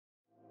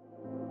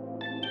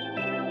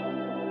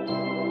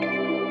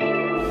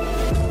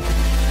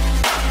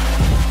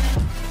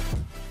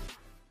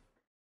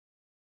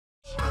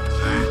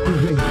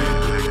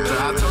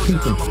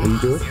Are you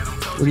Jewish?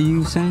 What are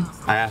you saying?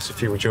 I asked if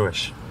you were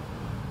Jewish.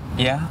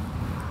 Yeah?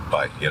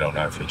 But you don't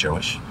know if you're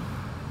Jewish?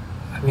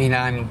 I mean,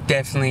 I'm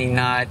definitely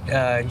not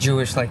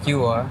Jewish like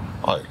you are.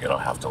 Well, you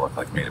don't have to look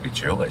like me to be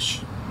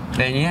Jewish.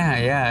 Then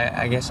yeah,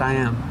 I guess I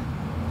am.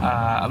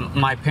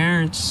 My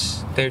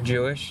parents, they're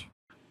Jewish.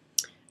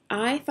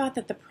 I thought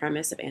that the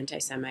premise of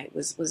Antisemite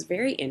was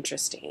very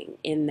interesting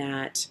in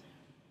that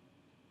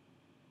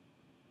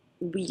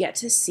we get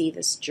to see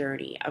this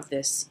journey of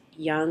this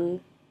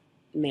young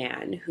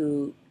man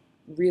who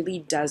really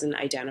doesn't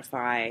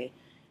identify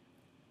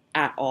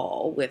at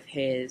all with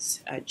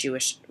his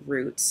Jewish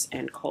roots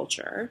and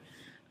culture,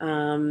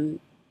 and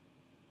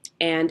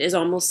is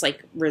almost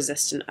like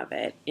resistant of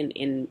it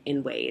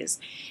in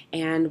ways.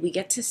 And we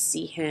get to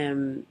see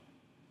him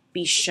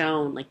be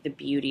shown like the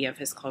beauty of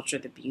his culture,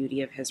 the beauty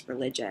of his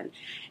religion.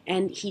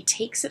 And he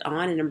takes it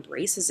on and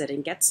embraces it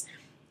and gets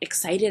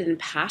excited and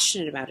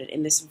passionate about it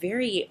in this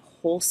very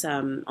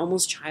wholesome,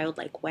 almost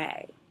childlike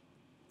way.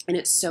 And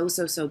it's so,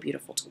 so, so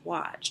beautiful to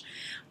watch.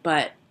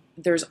 But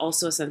there's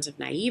also a sense of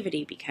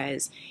naivety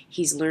because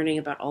he's learning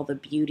about all the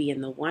beauty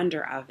and the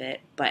wonder of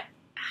it, but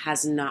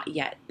has not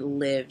yet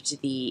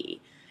lived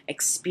the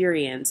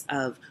experience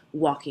of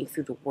walking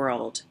through the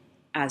world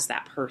as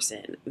that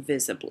person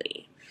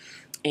visibly.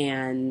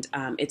 And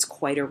it's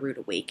quite a rude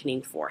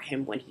awakening for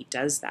him when he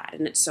does that.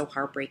 And it's so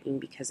heartbreaking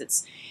because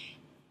it's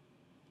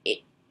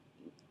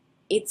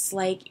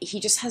like he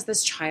just has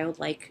this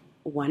childlike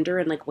wonder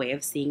and like way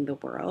of seeing the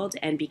world.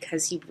 And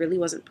because he really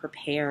wasn't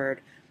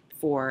prepared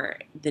for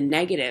the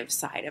negative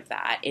side of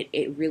that,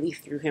 it really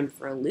threw him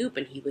for a loop.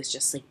 And he was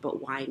just like,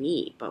 but why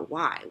me? But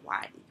why?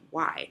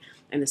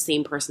 I'm the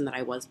same person that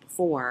I was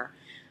before,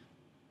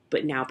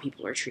 but now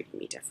people are treating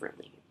me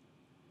differently.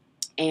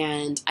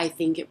 And I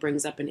think it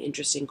brings up an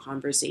interesting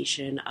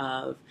conversation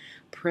of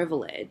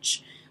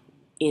privilege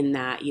in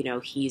that, you know,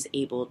 he's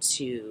able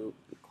to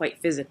quite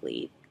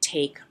physically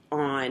take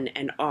on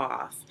and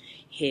off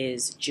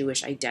his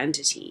Jewish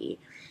identity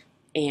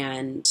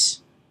and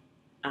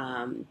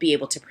be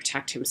able to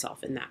protect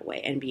himself in that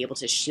way and be able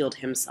to shield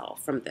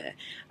himself from the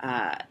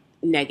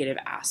negative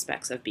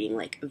aspects of being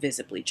like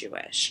visibly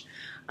Jewish.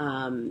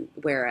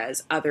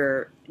 Whereas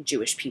other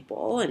Jewish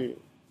people and,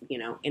 you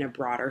know, in a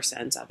broader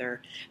sense,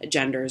 other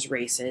genders,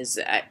 races,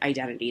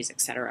 identities,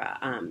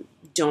 etc.,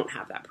 don't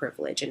have that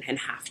privilege and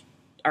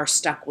are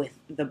stuck with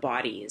the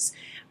bodies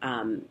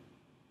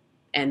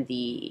and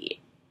the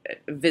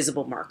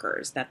visible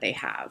markers that they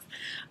have.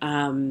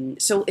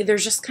 So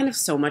there's just kind of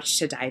so much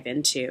to dive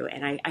into.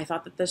 And I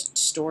thought that this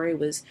story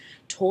was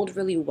told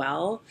really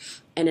well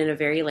and in a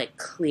very like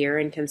clear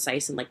and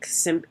concise and like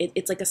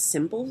it's like a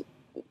simple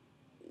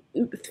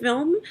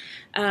film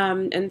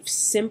and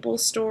simple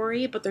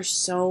story, but there's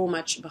so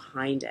much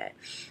behind it.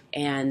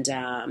 And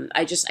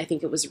I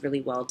think it was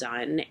really well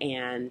done.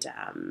 And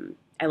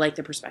I like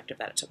the perspective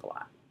that it took a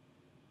lot.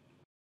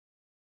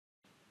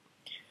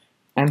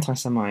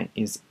 Antisemite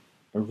is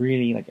a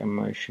really like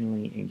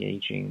emotionally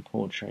engaging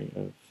portrait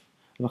of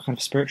a kind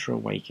of spiritual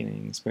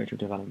awakening, spiritual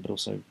development, but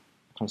also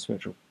a kind of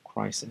spiritual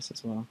crisis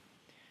as well.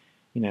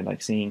 You know,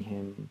 like seeing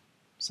him,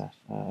 Seth,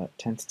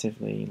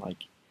 tentatively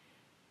like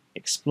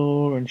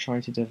explore and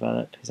try to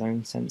develop his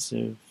own sense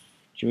of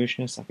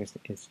Jewishness. I guess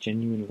it's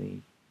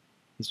genuinely,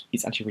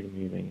 it's actually really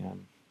moving,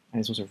 and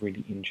it's also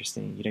really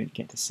interesting. You don't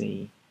get to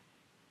see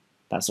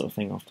that sort of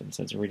thing often,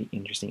 so it's a really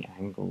interesting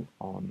angle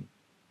on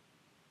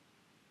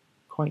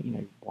quite, you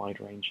know,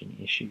 wide-ranging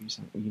issues,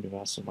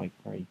 universal, like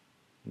very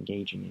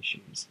engaging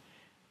issues.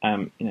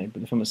 You know,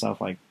 but the film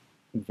itself, like,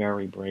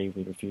 very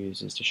bravely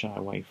refuses to shy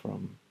away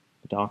from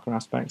the darker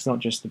aspects, not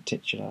just the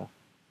titular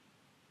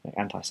like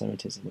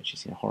anti-Semitism, which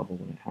is, you know, horrible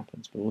when it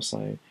happens, but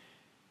also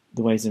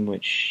the ways in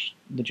which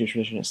the Jewish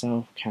religion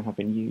itself can have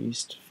been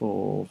used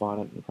for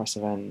violent,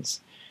 repressive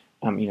ends.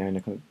 You know,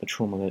 and the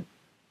trauma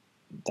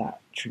that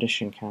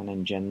tradition can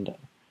engender.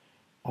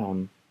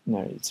 You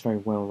know, it's a very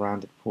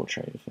well-rounded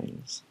portrait of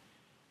things.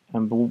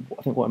 But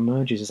I think what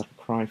emerges is like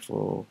a cry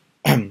for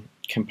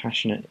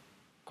compassionate,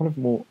 kind of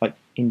more like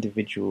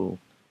individual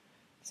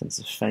sense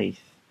of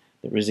faith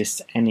that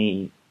resists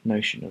any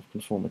notion of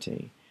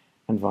conformity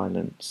and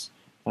violence,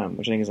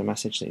 which I think is a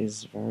message that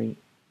is very,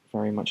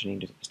 very much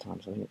needed at this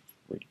time. So I think it's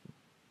really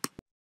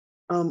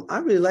cool. I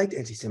really liked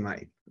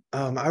Antisemite.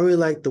 I really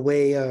liked the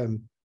way,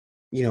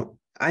 you know,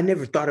 I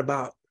never thought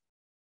about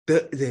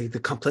the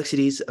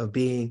complexities of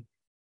being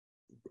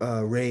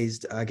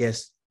raised, I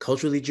guess,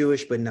 culturally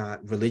Jewish, but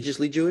not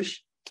religiously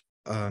Jewish,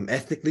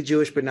 ethnically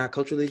Jewish, but not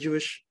culturally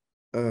Jewish.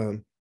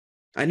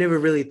 I never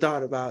really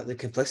thought about the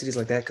complexities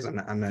like that because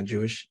I'm not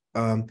Jewish.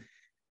 And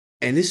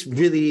this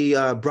really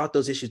brought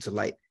those issues to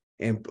light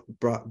and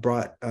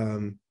brought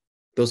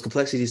those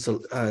complexities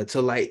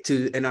to light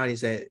to an audience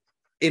that,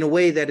 in a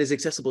way that is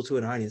accessible to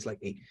an audience like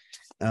me.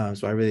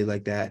 So I really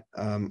like that.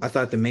 I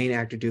thought the main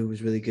actor dude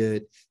was really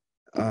good.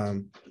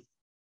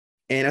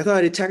 And I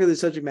thought it tackled the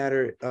subject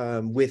matter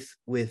with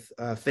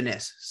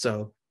finesse.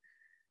 So,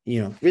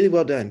 you know, really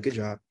well done. Good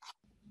job.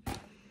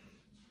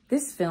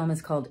 This film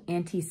is called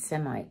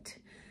Antisemite.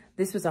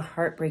 This was a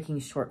heartbreaking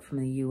short from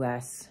the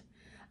US.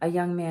 A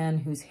young man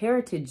whose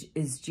heritage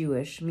is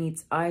Jewish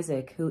meets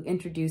Isaac, who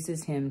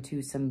introduces him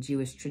to some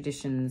Jewish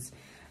traditions,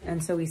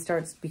 and so he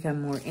starts to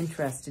become more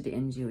interested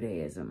in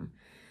Judaism.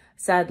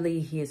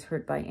 Sadly, he is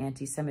hurt by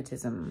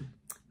anti-Semitism.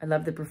 I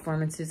love the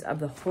performances of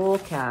the whole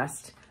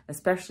cast,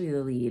 especially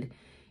the lead.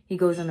 He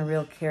goes on a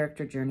real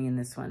character journey in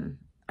this one.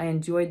 I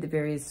enjoyed the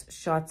various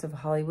shots of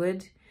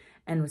Hollywood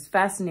and was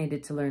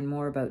fascinated to learn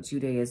more about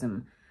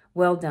Judaism.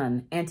 Well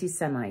done,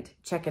 Antisemite.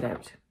 Check it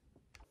out.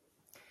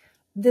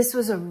 This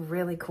was a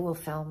really cool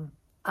film.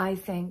 I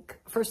think,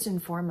 first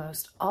and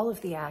foremost, all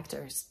of the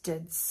actors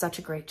did such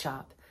a great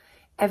job.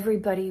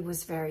 Everybody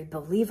was very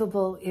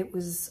believable. It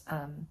was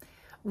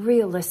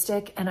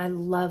realistic, and I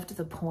loved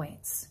the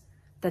points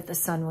that the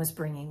son was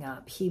bringing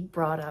up. He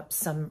brought up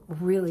some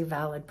really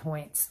valid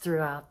points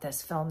throughout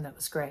this film that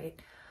was great.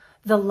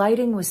 The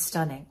lighting was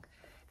stunning.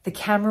 The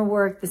camera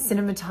work, the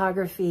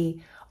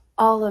cinematography,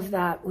 all of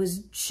that was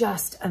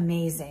just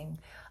amazing.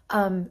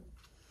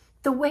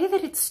 The way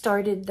that it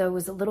started, though,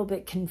 was a little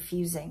bit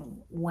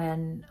confusing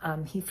when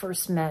he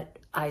first met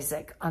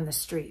Isaac on the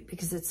street,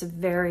 because it's a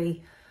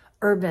very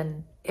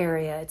urban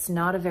area. It's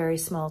not a very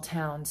small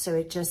town, so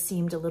it just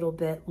seemed a little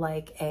bit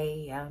like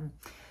a,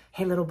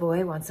 hey, little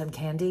boy, want some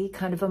candy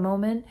kind of a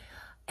moment.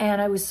 And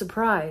I was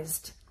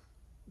surprised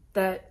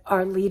that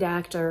our lead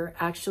actor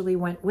actually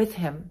went with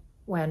him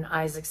when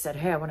Isaac said,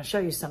 hey, I want to show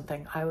you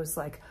something. I was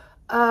like,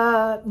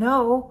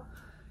 no.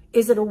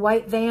 Is it a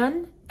white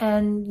van?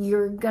 And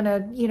you're gonna,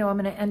 I'm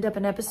gonna end up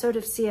an episode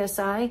of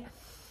CSI?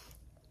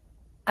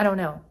 I don't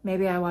know.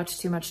 Maybe I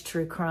watched too much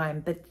true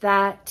crime, but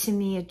that, to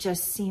me, it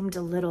just seemed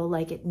a little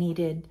like it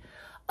needed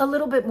a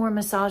little bit more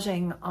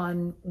massaging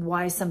on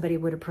why somebody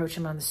would approach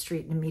him on the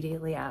street and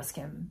immediately ask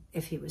him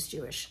if he was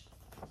Jewish.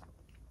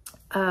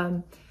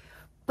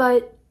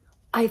 But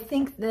I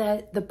think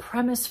that the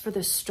premise for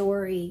the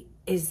story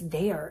is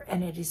there,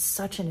 and it is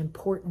such an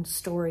important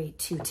story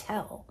to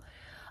tell.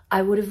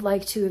 I would have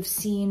liked to have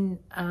seen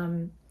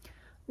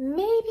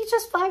maybe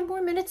just 5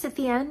 more minutes at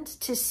the end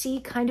to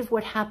see kind of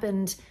what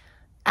happened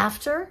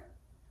after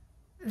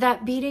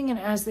that beating. And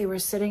as they were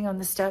sitting on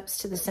the steps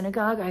to the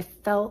synagogue, I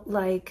felt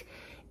like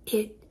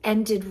it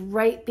ended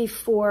right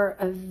before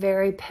a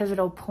very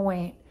pivotal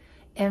point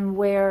and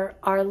where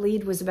our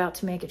lead was about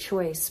to make a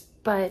choice.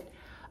 But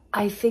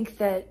I think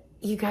that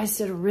you guys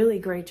did a really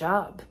great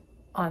job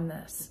on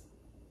this.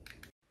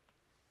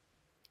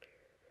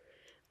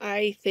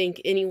 I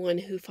think anyone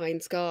who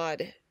finds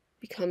God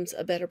becomes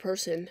a better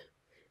person.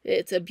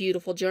 It's a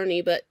beautiful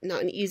journey, but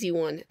not an easy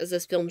one, as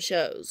this film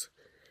shows.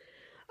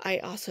 I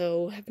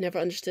also have never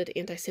understood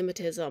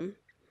anti-Semitism,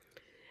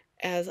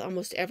 as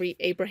almost every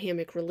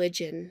Abrahamic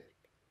religion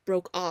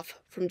broke off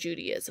from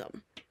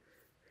Judaism,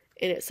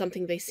 and it's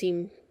something they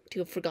seem to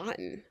have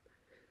forgotten.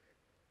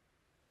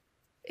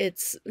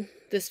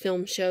 This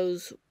film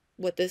shows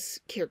what this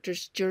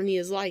character's journey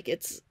is like.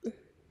 It's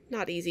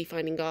not easy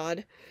finding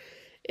God.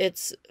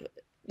 It's,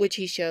 which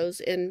he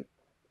shows in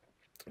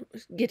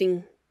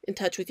getting in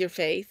touch with your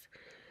faith,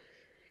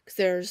 because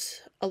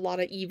there's a lot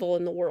of evil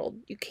in the world.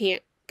 You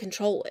can't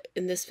control it,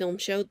 and this film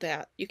showed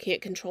that. You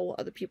can't control what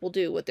other people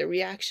do, what their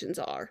reactions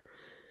are.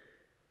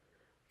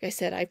 Like I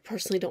said, I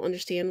personally don't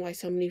understand why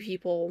so many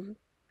people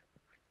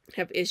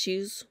have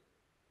issues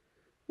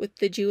with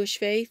the Jewish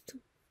faith.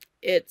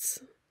 It's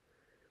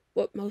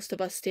what most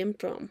of us stem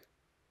from.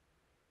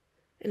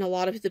 And a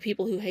lot of the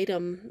people who hate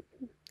them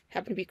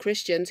happen to be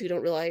Christians who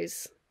don't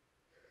realize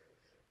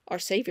our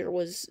Savior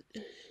was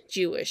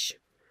Jewish.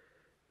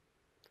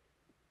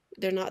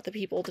 They're not the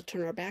people to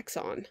turn our backs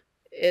on.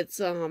 It's,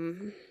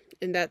 and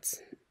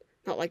that's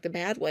not like the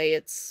bad way.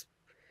 It's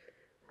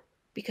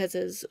because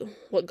it's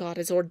what God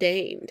has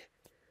ordained.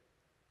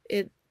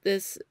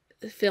 This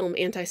film,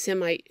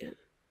 Antisemite,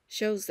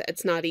 shows that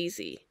it's not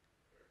easy.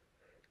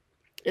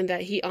 And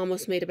that he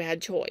almost made a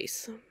bad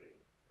choice.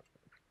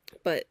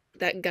 But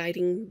that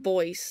guiding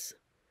voice,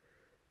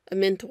 a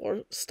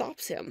mentor,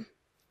 stops him.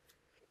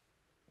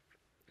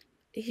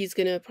 He's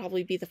going to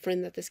probably be the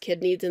friend that this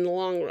kid needs in the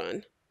long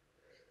run.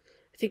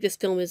 I think this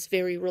film is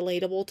very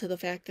relatable to the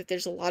fact that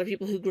there's a lot of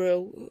people who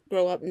grow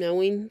up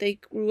knowing they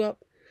grew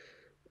up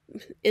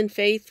in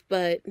faith,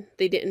 but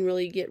they didn't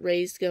really get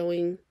raised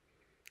going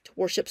to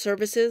worship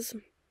services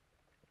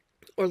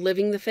or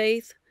living the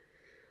faith.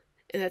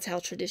 And that's how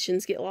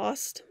traditions get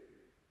lost.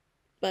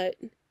 But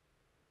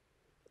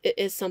it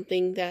is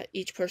something that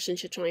each person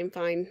should try and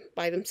find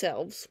by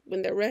themselves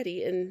when they're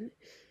ready. And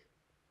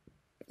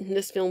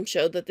this film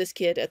showed that this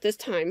kid at this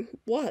time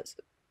was.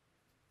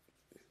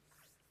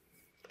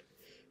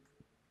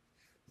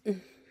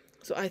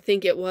 So I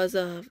think it was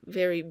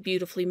very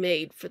beautifully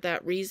made for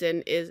that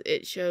reason. Is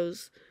it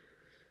shows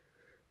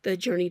the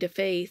journey to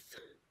faith,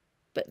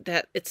 but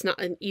that it's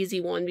not an easy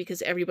one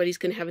because everybody's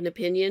going to have an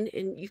opinion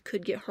and you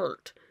could get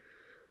hurt.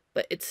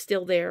 But it's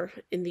still there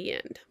in the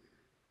end.